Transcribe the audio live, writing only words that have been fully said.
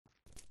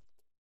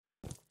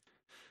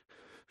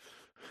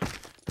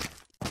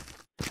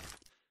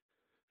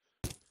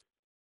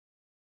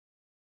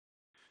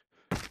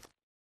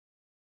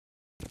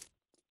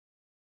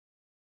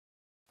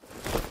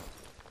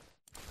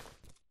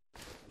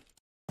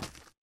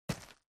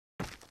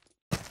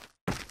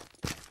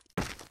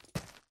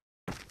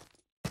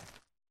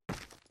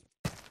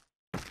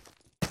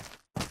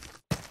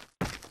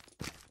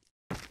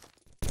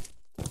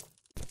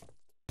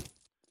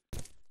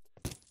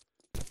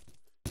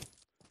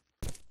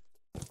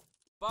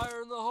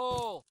Fire in the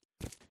hole!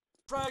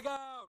 Frag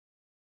out!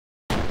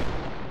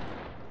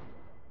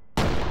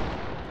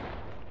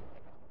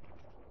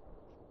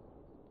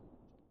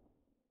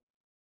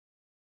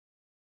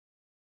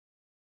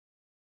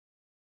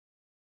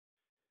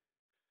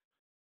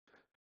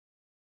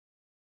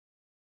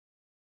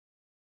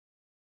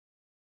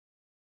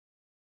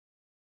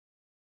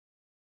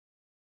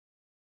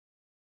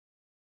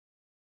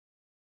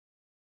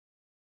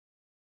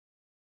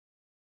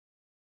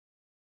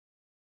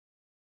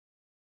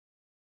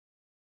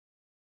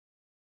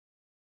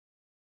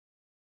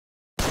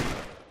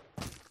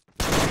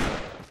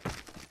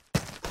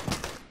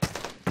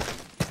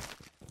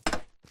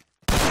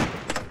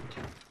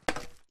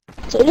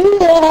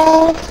 Salut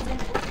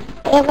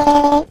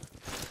Eva.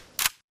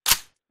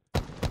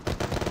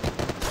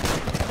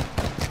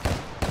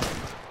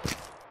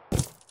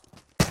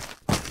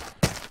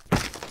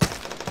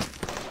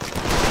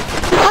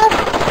 Ah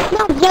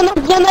non, bien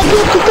à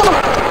deux, putain.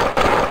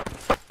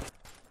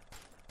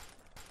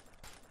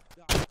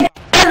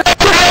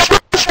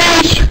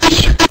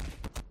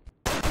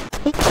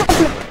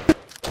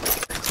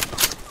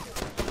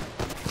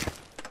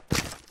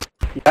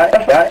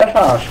 Ja,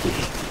 verarscht dich.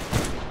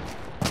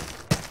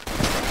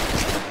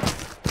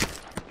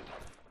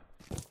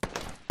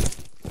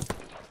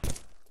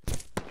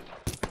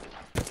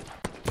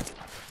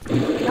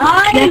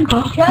 Nein,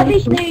 ich hör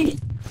dich nicht.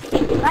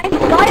 Nein,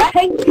 bleib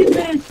hängen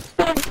geblieben.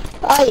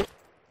 Aïe.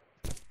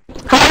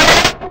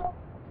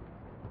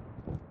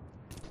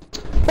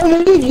 Oh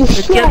mais lui, il est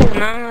Le chiant. 4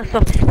 main,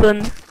 sortie spawn.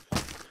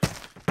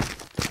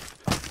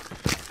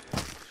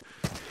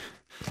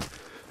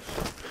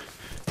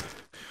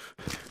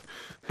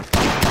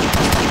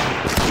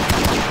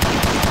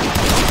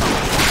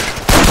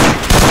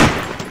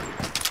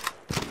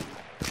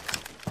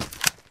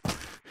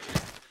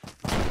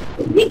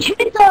 Nicht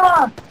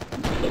Twitter.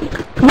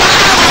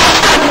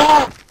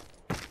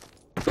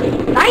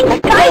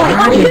 Nein, geil,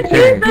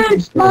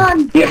 übelst,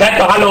 Mann. Ihr seid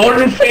doch alle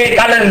unfähig,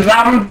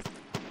 allesamt.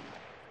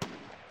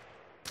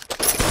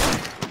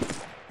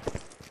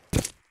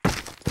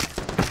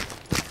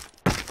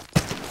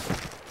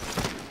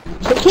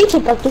 C'est qui qui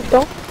parle tout le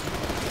temps?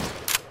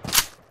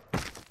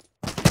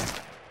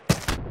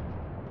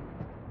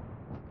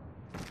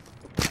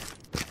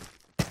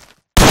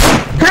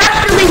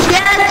 Hörst du mich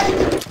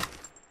jetzt?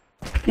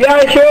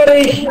 Ja, ich höre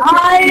dich.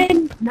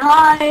 Nein,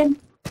 nein.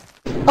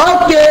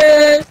 Ok.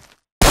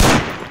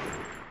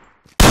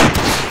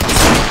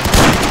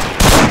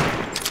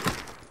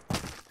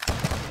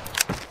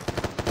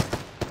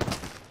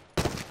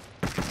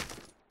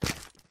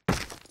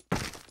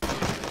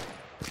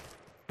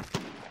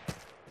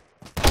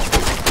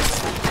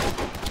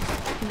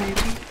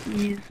 Maybe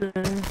he's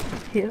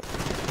here.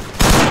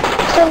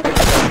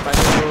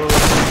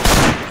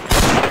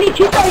 Die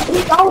Twitter ist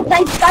nicht auf.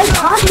 Dein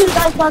Radio,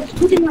 das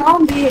tut in den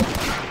Raum weh.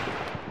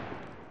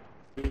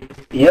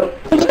 Yep.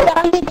 Il est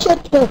dans les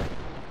chats.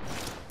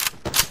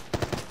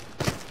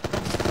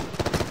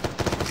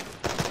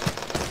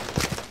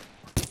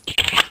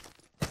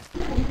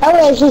 Ah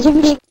ouais, j'ai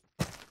oublié.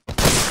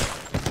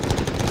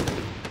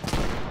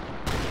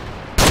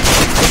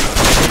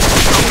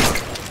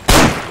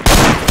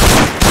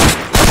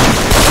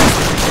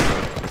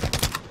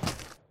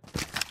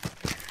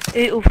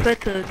 Et au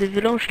fait, des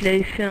Vélanges, il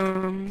avait fait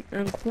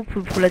un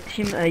groupe pour la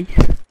team Ice.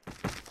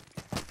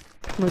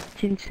 Pour notre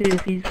team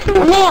Series.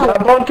 Merde.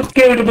 Aber du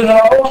bist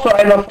aber auch so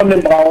einer von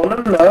den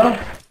Braunen, ne?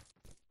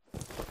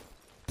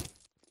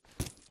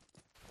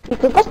 Il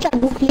peut pas se faire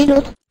boucler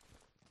l'autre.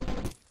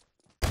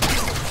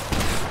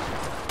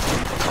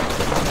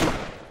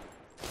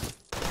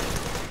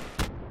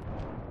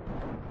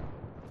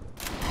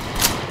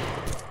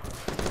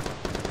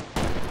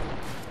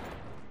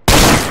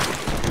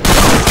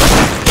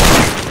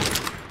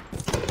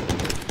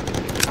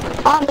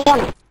 Ah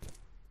merde.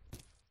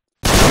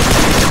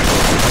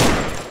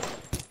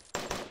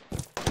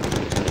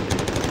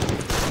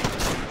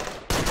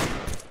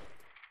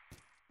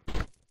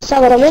 Ça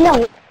va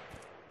m'énerver.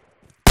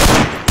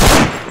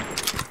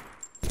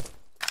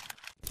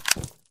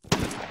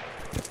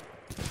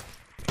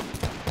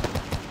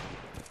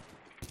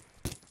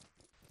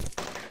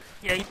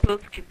 Il y a Hip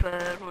Hop qui est pas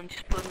loin du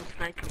spawn au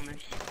snipe à mon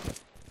avis.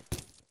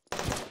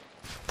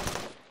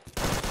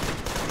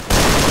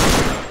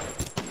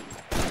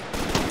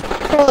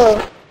 Oh.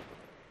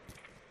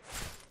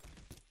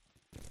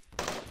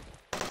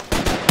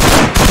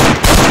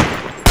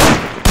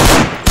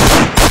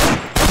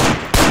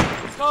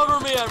 Cover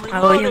me, I'm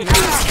Ah ouais, il y en a reloading!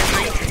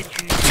 un qui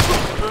fait du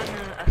spawn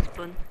à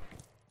spawn.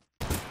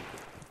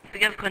 Fais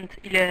gaffe quand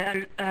il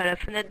est à la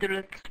fenêtre de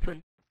l'autre spawn.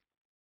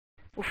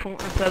 Au fond,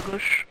 un peu à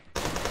gauche.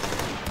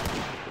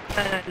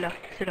 Ah là,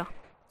 c'est là.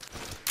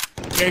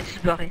 Il a dû se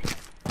barrer.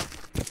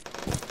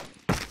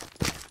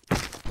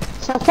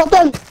 C'est un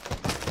fantôme.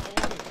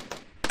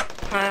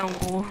 Ouais, en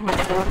gros, on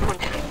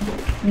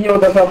dirait. Io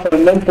da fare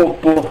un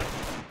po'.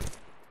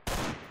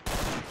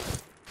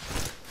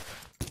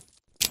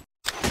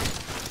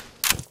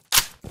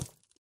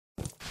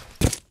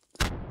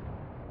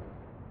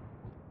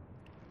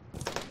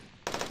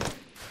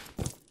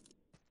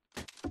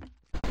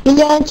 Mais il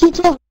y a un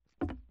tuteur.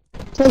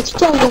 C'est un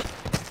tuteur, gars.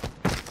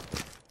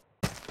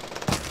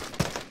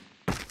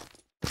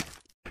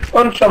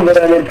 Non c'è un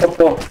veramente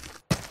troppo.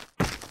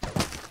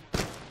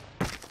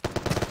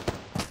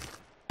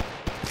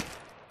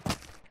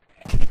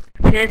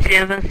 Punaise, il est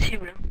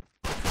invincible.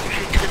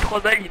 J'ai tiré 3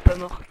 balles, il est pas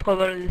mort. 3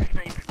 balles de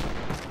snipe.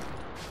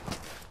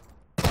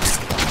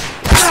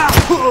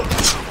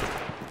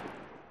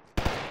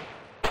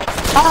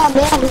 Ah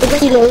merde, le gars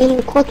il a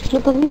une croix que je l'ai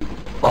pas vu.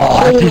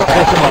 Oh, die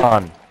Fresse,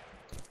 Mann!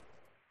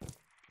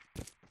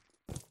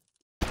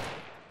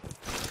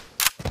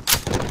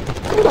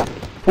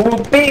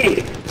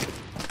 Pupi!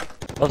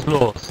 Was ist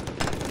los?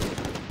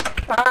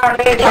 Ah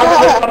nee, ich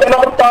hab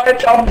noch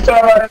Deutsch auf dem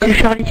Server.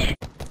 Au-dessus Charlie.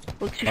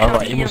 Au-dessus Aber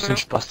Charlie, ich il y en muss a den un.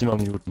 Spaß immer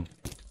muten.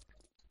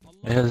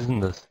 Wer ist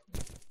denn das?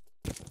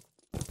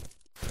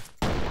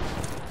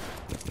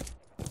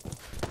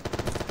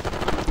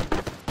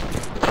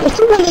 Et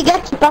souvent les gars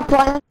qui partent pour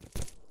rien.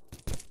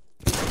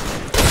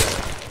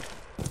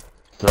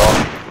 So,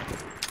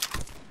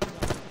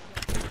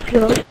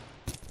 Ja. was ist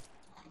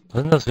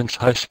denn das für ein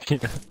Scheißspiel?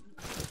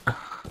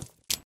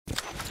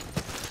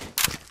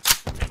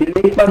 Wie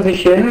legt man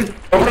sich hin?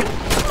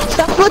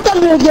 Ça faute à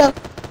le gars.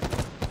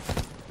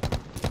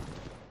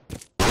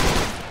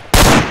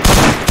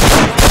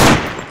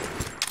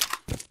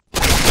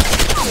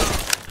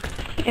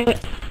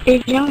 Et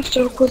viens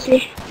sur le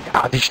côté.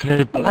 Ja, wie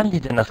schnell ballern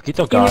die denn? Das geht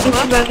doch Il y en gar a un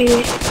nicht. qui va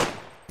arriver.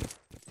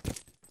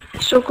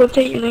 Sur le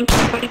côté, il y en a un qui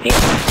va arriver.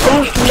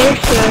 Bon, je vous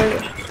laisse.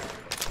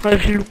 Ouais,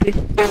 j'ai loupé.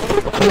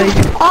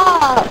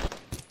 Ah.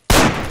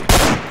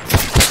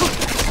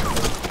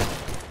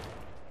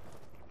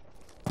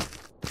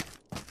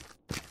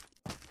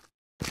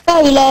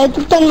 Ah, il a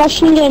tout le temps une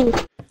machine gun.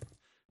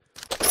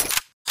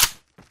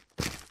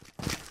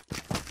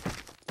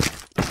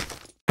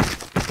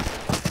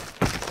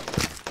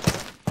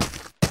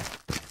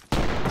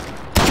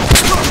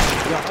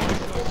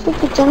 Oh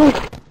putain, non.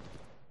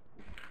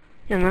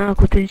 Il y en a un à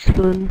côté du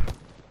spawn.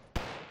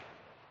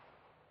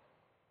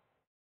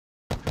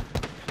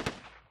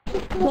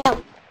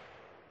 Merde.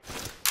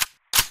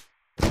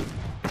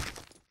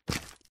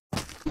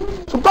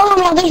 Faut pas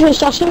m'emmerder, je vais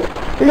chercher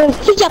le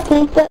fusil à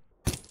pompe.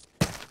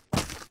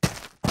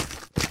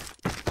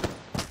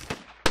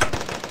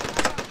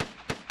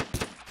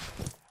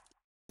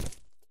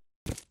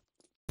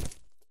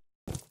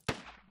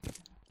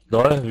 So,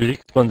 wie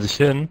legt man sich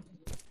hin?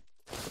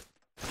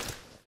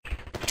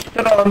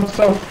 Genau,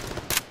 so.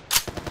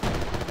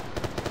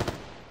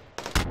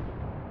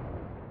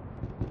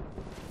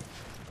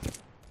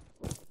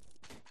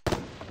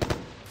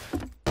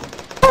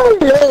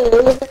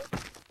 Hello.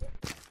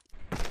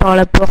 Par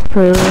la porte.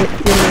 Loading.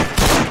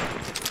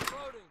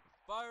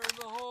 Fire in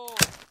the hole.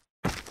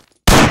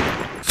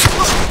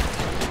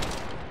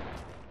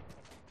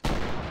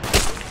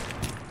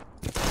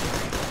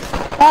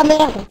 Ah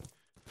merde.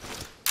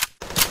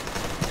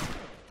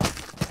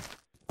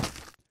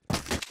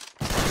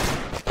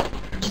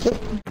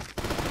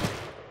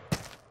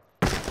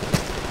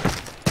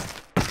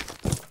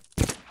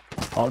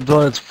 Oh, du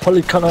hast jetzt voll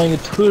die Kanne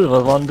eingetötet.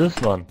 Was war denn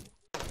das, Mann?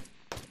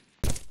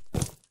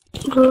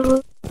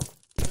 Takbir.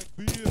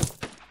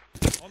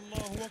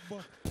 Allahu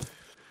Akbar.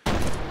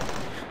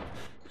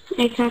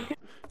 Exact.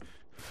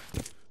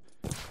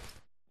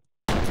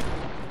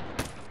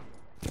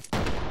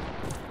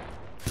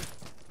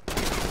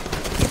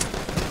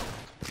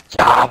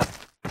 Ja,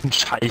 ein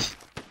Scheiß.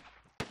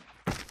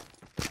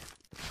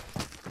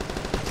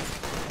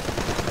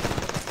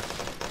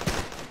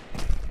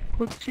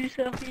 Au-dessus,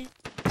 Charlie.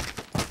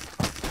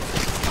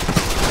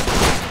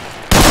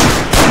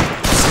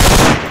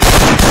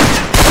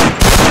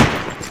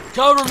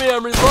 Cover me,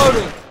 I'm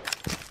reloading.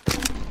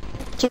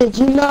 J'ai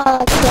du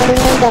mal, c'est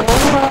rien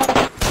derrière moi.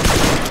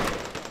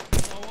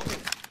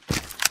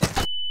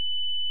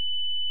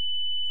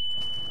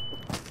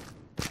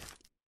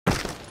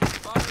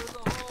 Fire in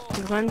the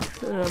hole. Grant,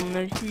 à mon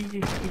avis,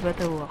 il va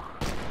t'avoir.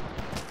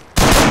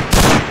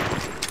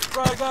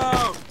 Frag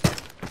out.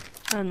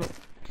 Ah non.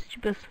 Si tu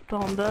passes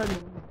par en bas,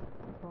 non.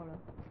 Par là.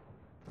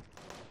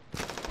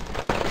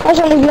 Ah,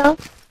 j'en ai vu un.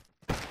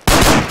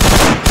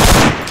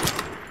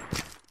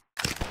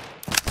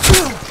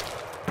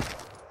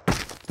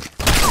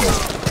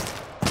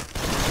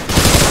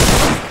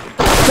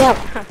 Merde.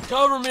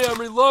 Cover me, I'm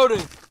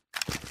reloading.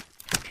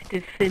 Tu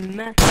t'es fait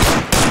masse.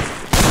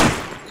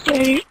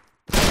 Salut.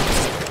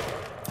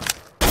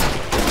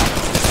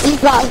 Il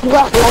va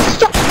avoir la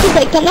surprise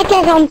avec un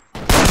AK-40.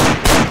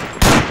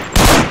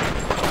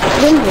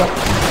 Je le vois.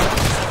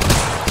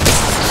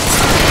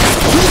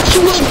 J'ai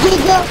tué 2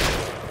 gars.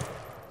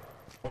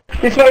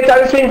 Die zweite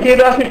alles hinter dir,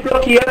 du hast mich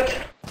blockiert.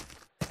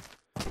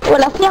 Oh,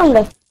 la ferme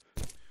là.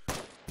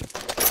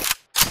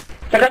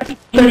 Da kannst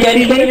du ja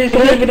nicht mehr,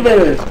 wie du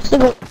willst. C'est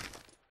bon.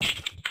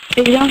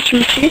 Et viens, tu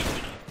me suis.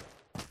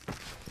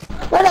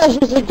 Voilà, je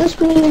les ai tous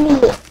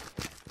minimisés.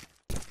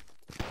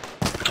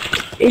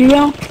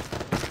 Elian,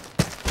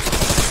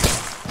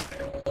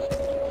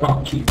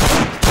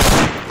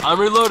 I'm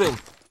reloading.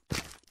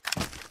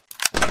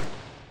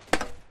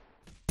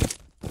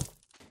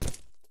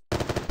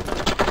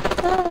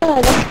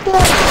 Ah,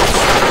 d'accord.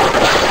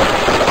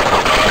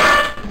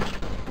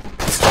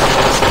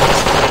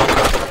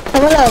 Ah,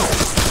 voilà.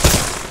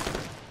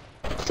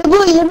 C'est bon,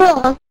 il est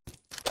mort, hein.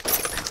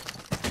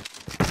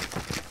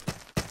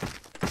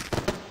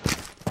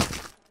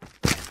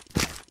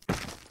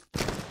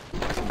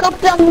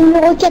 Campeur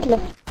numéro 4, là.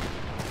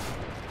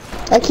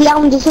 Avec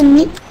l'arme des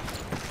ennemis.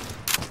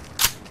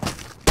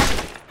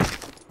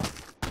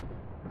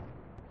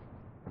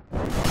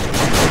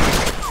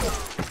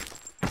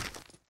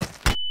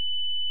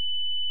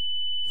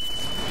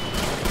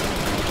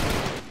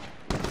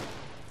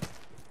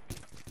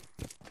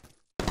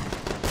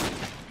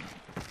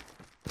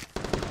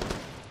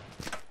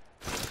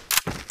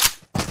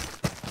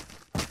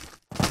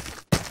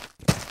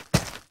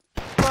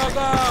 Frag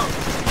out!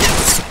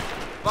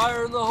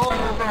 Fire in the hole!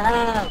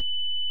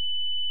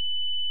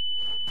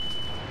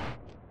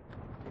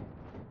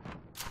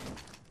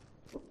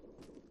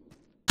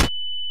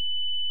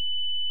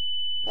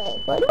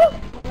 Voilà.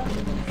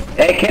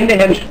 Ich kenne den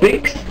Herrn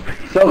Spix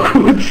so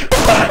gut.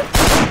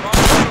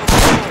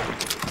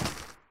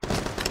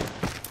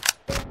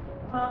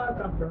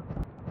 Fire in the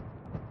hole!